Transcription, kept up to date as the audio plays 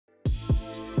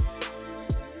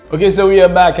Okay, so we are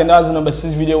back, and that was the number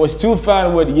 6 video. It was too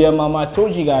fun with Yeah Mama. I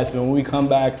told you guys when we come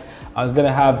back, I was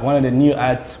gonna have one of the new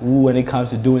acts who, when it comes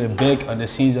to doing it big on the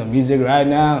scenes of music right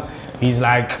now, he's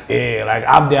like, like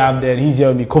up there, and he's here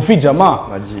with me, Kofi Jamar.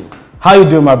 My G. How you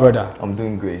doing, my brother? I'm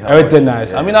doing great. Everything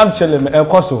nice. Yeah. I mean, I'm chilling, man.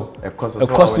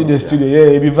 Ekorso in the studio.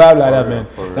 Yeah, it be vibe like that,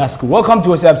 man. That's cool. Welcome to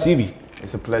WhatsUp TV.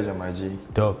 It's a pleasure, my G.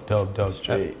 Dope.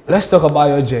 Let's talk about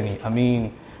your journey. I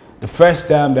mean, the first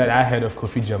time that I heard of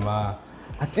Kofi Jamar,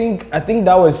 I think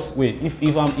that was, wait, if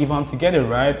I'm to get it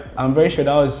right, I'm very sure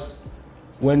that was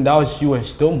when that was you and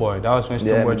Stonebwoy. That was when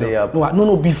Stonebwoy.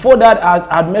 No. Before that,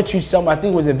 I'd met you somewhere. I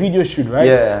think it was a video shoot, right?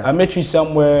 Yeah. I met you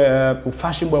somewhere.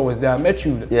 Fashion Boy was there. I met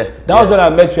you. Yeah. That was when I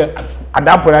met you. At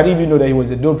that point, I didn't even know that he was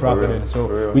a dope rapper.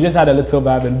 So we just had a little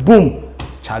vibe, and boom,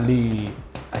 Charlie.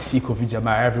 I see Kofi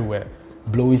Jamar everywhere,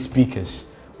 blowing speakers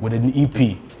with an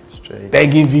EP,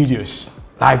 begging videos,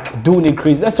 like doing it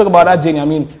crazy. Let's talk about that journey. I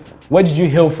mean, where did you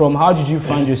hail from? How did you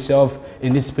find yourself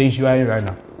in this space you are in right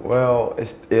now? Well,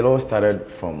 it all started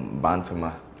from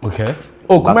Bantaman. Okay.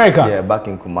 Oh, Kumerica. Yeah, back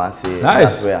in Kumasi.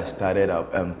 Nice. That's where I started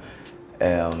up.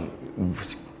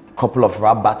 Couple of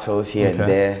rap battles here and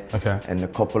there. Okay. And a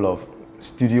couple of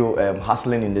studio,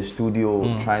 hustling in the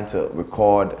studio, trying to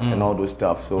record and all those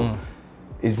stuff. So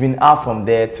it's been out from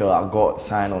there till I got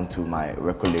signed onto my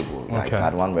record label, like I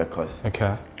had one records.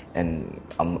 Okay. And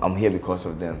I'm here because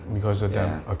of them. Because of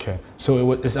them. Okay.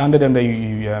 So it's under them that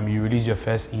you released your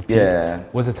first EP. Yeah.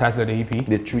 What's the title of the EP?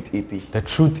 The Truth EP. The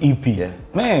Truth EP. Yeah.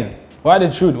 Man, why the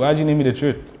Truth? Why did you name it the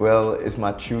Truth? Well, it's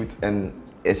my truth, and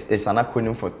it's an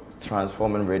acronym for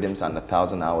Transforming Rhythms Under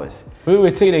 1,000 Hours.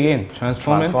 Wait, take it again.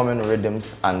 Transforming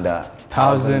Rhythms Under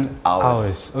 1,000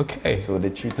 hours. Okay. So the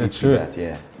Truth EP. That,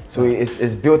 yeah. So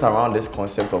it's built around this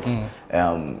concept of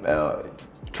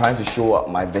trying to show up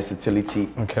my versatility,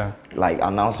 like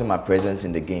announcing my presence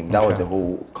in the game. That was the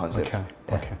whole concept.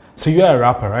 Okay. So you're a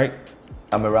rapper, right?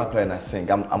 I'm a rapper and I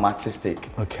sing. I'm artistic.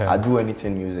 Okay. I do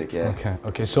anything music. Yeah.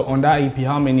 Okay. So on that EP,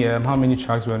 how many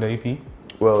tracks were on the EP?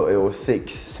 Well, it was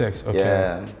 6. 6. Okay.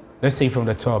 Yeah. Let's take from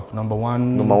the top. Number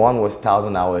 1. Number 1 was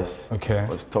 1,000 Hours. Okay.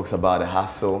 It talks about the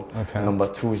hustle. Okay. Number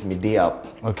 2 is Me Day Up.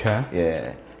 Okay.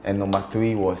 Yeah. And number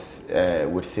 3 was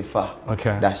with Sifa.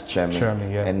 Okay. That's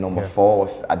Chermy. Yeah. And number 4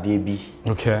 was Adebi.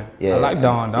 Okay. Yeah. I like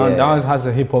that one. That one has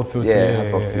a hip hop feel to it.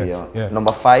 Hip hop feel. Yeah.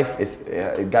 Number 5 is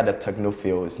it got the techno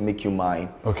feel. It's Make You Mine.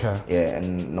 Okay. Yeah.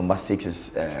 And number 6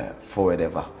 is Forward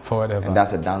Ever. And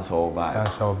that's a dancehall vibe.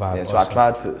 Dancehall vibe. Yeah. So I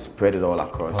tried to spread it all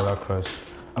across.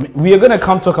 I mean, we are gonna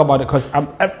come talk about it because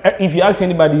if you ask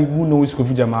anybody who knows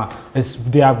Kofi Jamar,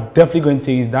 they are definitely going to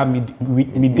say is that me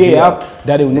day up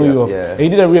that they will know you of. Yeah. And you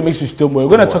did a remix with Stonebwoy. We're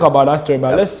gonna talk about that story,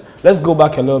 but let's go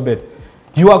back a little bit.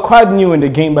 You are quite new in the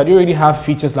game, but you already have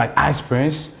features like Ice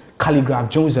Prince, Khaligraph,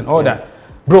 Jones, and all that.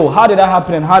 Bro, how did that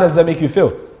happen, and how does that make you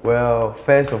feel? Well,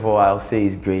 first of all, I'll say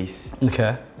it's grace.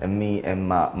 Okay. And me and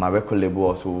my record label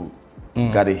also.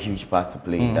 Got a huge part to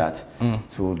play in that.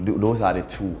 So those are the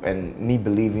two, and me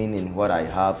believing in what I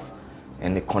have,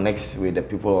 and it connects with the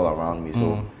people all around me.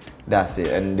 So that's it,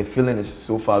 and the feeling is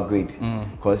so far great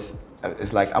because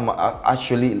it's like I'm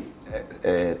actually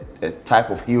a type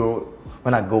of hero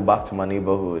when I go back to my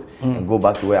neighborhood and go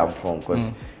back to where I'm from,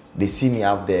 because they see me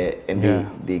out there and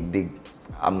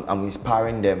I'm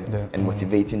inspiring them and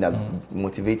motivating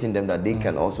them that they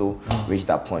can also reach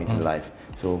that point in life.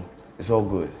 So it's all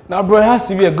good. Now, bro, it has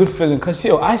to be a good feeling because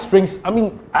Ice Prince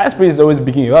is always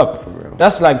picking you up. For real.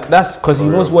 That's because he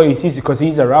knows what he sees, because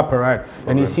he's a rapper, right?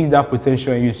 And he sees that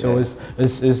potential in you. So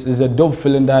it's a dope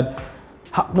feeling that.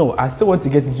 No, I still want to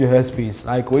get into your headspace.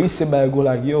 Like when you sit back and go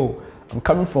like, yo, I'm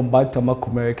coming from Bantaman,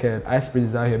 Kumerica, and Ice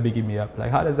Prince is out here bigging me up.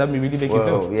 Like, how does that really make you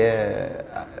feel?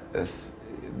 Yeah,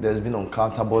 there's been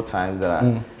uncountable times that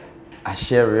I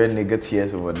share real nigga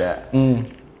tears over that.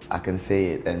 I can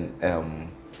say it, and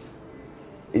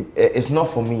it's not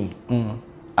for me.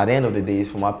 At the end of the day, it's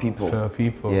for my people. For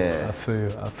people. Yeah. I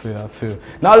feel you.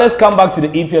 Now let's come back to the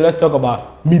EP. Let's talk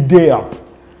about Me Day Up.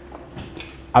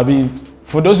 I mean,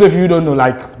 for those of you who don't know,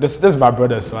 like this is my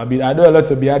brother, so I mean I know a lot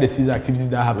of behind the scenes activities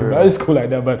that happen, but it's cool like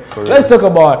that. But let's talk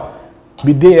about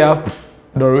Me Day Up.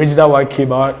 The original one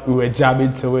came out, we were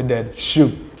jamming to it, then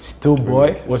shoot.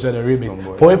 Stonebwoy was on the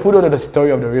remix. For people who know the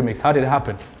story of the remix, how did it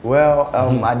happen? Well,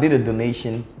 I did a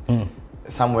donation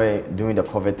somewhere during the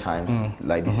COVID times,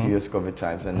 like the serious COVID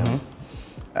times, and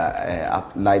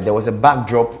like there was a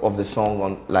backdrop of the song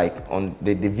on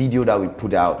the video that we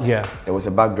put out. Yeah, there was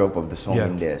a backdrop of the song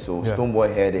in there. So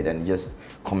Stonebwoy heard it and just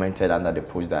commented under the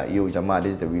post that, yo Jamar,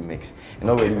 this is the remix. And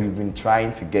already we've been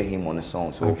trying to get him on the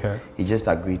song, so he just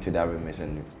agreed to that remix,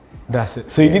 and that's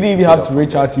it. So you didn't even have to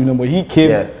reach out to you no more. He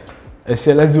came I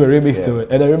said, let's do a remix to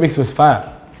it. And the remix was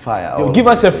fire. Fire. Yo, give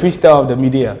us a freestyle of the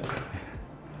media.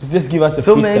 Just give us a freestyle.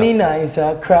 So many nights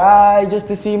I cry just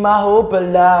to see my hope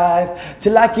alive.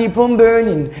 Till I keep on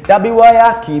burning, that be why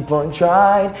I keep on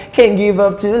trying. Can't give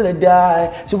up till I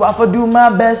die. So I for do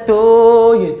my best,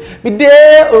 oh yeah. Me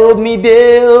there, oh, me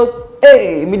there, oh.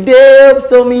 Hey, me there,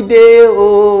 so me there,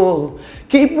 oh.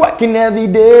 Keep working every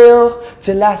day, oh,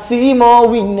 till I see more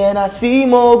win and I see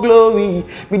more glory.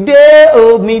 Me there,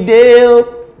 oh, me there,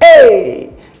 oh. Hey.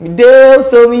 Me there,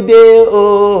 so me there,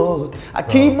 oh. I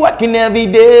keep working every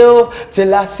day, oh,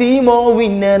 till I see more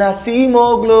win and I see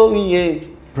more glory, yeah.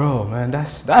 Bro, man,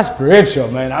 that's spiritual,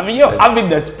 man. I mean, yo, I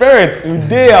mean the spirits we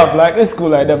day up like it's cool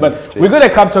like that. But we're gonna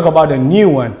come talk about the new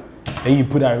one that you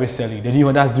put out recently. The new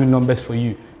one that's doing numbers for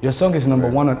you. Your song is number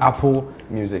 1 on Apple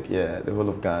Music, yeah, the whole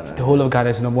of Ghana. The whole of Ghana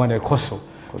is number 1 at Ekorso.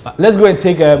 Let's go and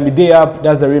take Me Day Up.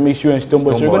 That's the remix you and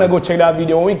Stonebwoy. So we're gonna go check that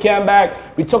video. When we come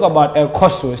back, we talk about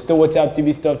Ekorso. It's still WatsUp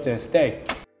TV Stop 10. Stay.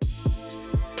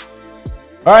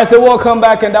 Alright, so welcome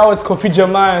back, and that was Kofi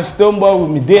Jamar and Stonebwoy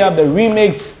with Me Day Up, the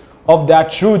remix of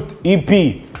that Truth EP.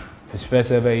 His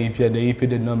first ever EP, and the EP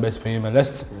did numbers for him. And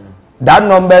that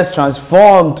numbers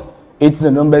transformed into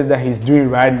the numbers that he's doing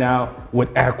right now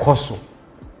with Ekorso.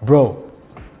 Bro,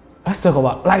 let's talk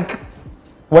about, like,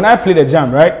 when I play the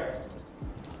jam, right?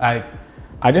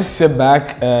 I just sit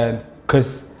back and,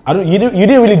 cause you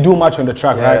didn't really do much on the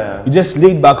track, right? You just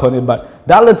laid back on it, but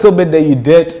that little bit that you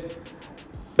did,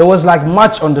 it was like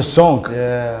much on the song,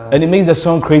 and it makes the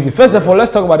song crazy. First of all,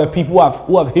 let's talk about the people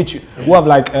who have hit you, who have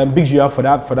like bigged you up for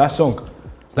that song.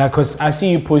 Like, cause I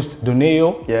see you post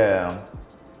Doneo. Yeah,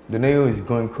 Doneo is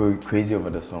going crazy over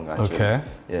the song actually. Okay.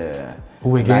 Yeah.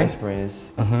 Who again? Ice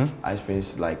Prince. Ice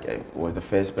Prince was the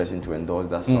first person to endorse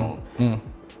that song.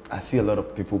 I see a lot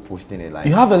of people posting it. Like,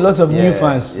 you have a lot of new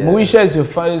fans. Moesha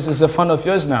is a fan of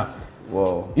yours now.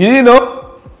 Whoa. You didn't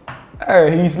know?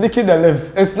 Hey, he's licking the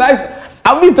lips. It's nice.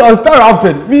 I mean, I'll start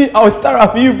rapping. I'll start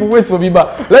rapping. You wait for me,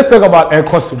 but let's talk about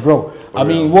Ekorso, bro. I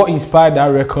mean, what inspired that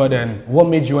record, and what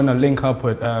made you want to link up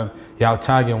with Yao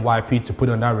Tag and YP to put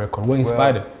on that record? What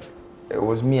inspired it? It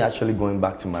was me actually going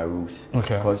back to my roots.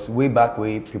 Okay. Because way back,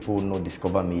 people not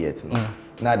discover me yet.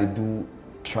 Now they do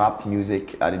trap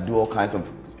music. They do all kinds of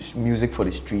music for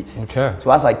the streets. Okay. So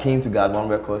as I came to God One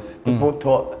Records, people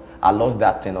thought I lost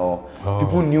that thing, or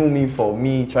people knew me for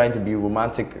me trying to be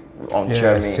romantic on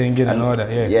Chermy. Singing and all that.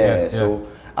 Yeah. So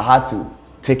I had to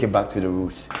take it back to the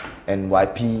roots. And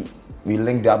YP, we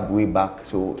linked up way back,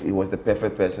 so he was the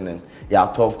perfect person. And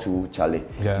I talked to Charlie.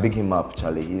 Big him up,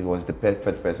 Charlie. He was the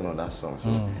perfect person on that song.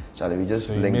 So Charlie, we just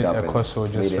linked up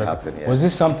and made it happen. Yeah. Was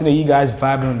this something that you guys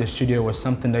vibing in the studio? Was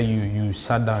something that you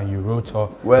sat down, you wrote,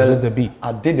 or was this the beat?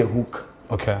 I did the hook.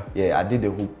 Okay. Yeah, I did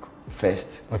the hook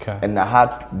first. Okay. And I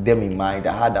had them in mind.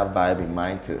 I had that vibe in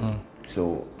mind too.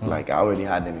 So, like, I already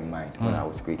had them in mind when I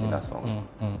was creating that song.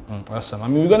 Awesome. I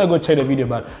mean, we're going to go check the video,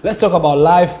 but let's talk about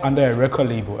life under a record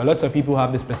label. A lot of people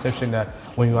have this perception that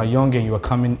when you are young and you are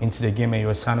coming into the game and you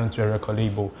are signed into a record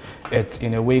label, it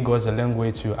in a way goes a long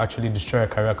way to actually destroy a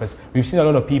career, because we've seen a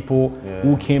lot of people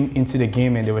who came into the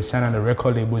game and they were signed on the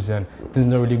record labels and things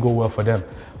don't really go well for them.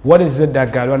 What is it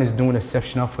that God One is doing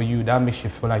exceptional for you that makes you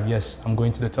feel like, yes, I'm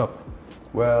going to the top?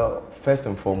 Well, first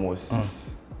and foremost,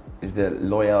 is the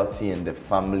loyalty and the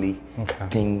family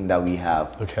thing that we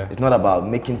have. It's not about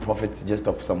making profits just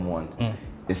of someone.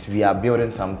 It's we are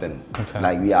building something.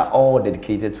 Like, we are all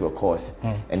dedicated to a cause.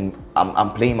 And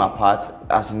I'm playing my part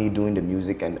as me doing the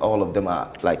music, and all of them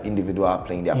are like individual are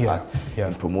playing their part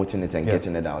and promoting it and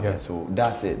getting it out there. So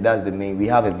that's it. That's the main. We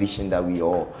have a vision that we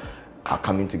all are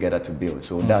coming together to build.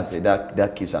 So that's it.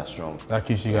 That keeps us strong. That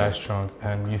keeps you guys strong.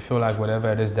 And you feel like whatever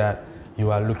it is that you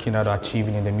are looking at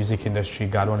achieving in the music industry,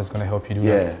 God One is going to help you do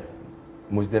that. Yeah,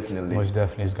 most definitely. Most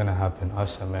definitely, it's going to happen.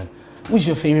 Awesome, man. Who's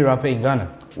your favorite rapper in Ghana?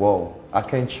 Whoa, I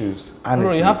can't choose. Honestly.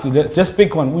 Bro, you have to just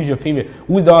pick one. Who's your favorite?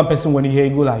 Who's the one person when you hear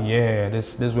you go like, yeah,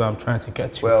 this is where I'm trying to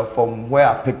get to? Well, from where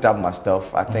I picked up my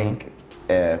stuff, I think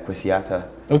Kwesiata.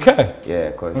 Okay.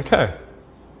 Yeah, cause. Okay.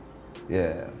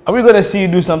 Yeah. Are we gonna see you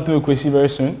do something with Kwesi very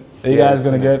soon? Are you guys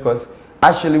gonna get? Because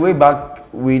actually, way back.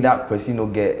 We that Kwesi no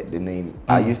get the name.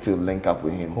 I used to link up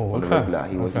with him on the regular.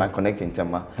 He was my connect in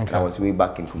Tema. I was way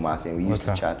back in Kumasi, and we used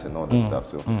to chat and all that stuff.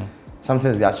 So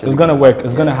something's actually it's gonna work.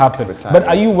 It's gonna happen. But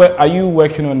are you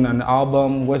working on an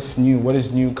album? What's new? What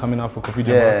is new coming out for Kofi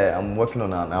Jamar? Yeah, I'm working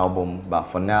on an album, but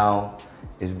for now,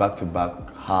 it's back to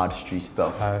back hard street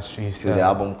stuff. Hard street stuff. Till the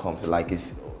album comes, like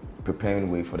it's preparing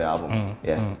way for the album.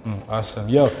 Awesome.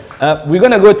 Yo, we're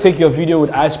gonna go take your video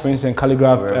with Ice Prince and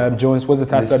Khaligraph Jones. What's the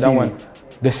title of that one?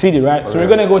 the city, right? So we're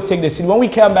gonna go take the city. When we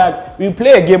come back, we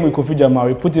play a game with Kofi Jamar.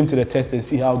 We put him to the test and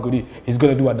see how good he's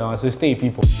gonna do at that one. So stay,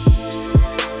 people.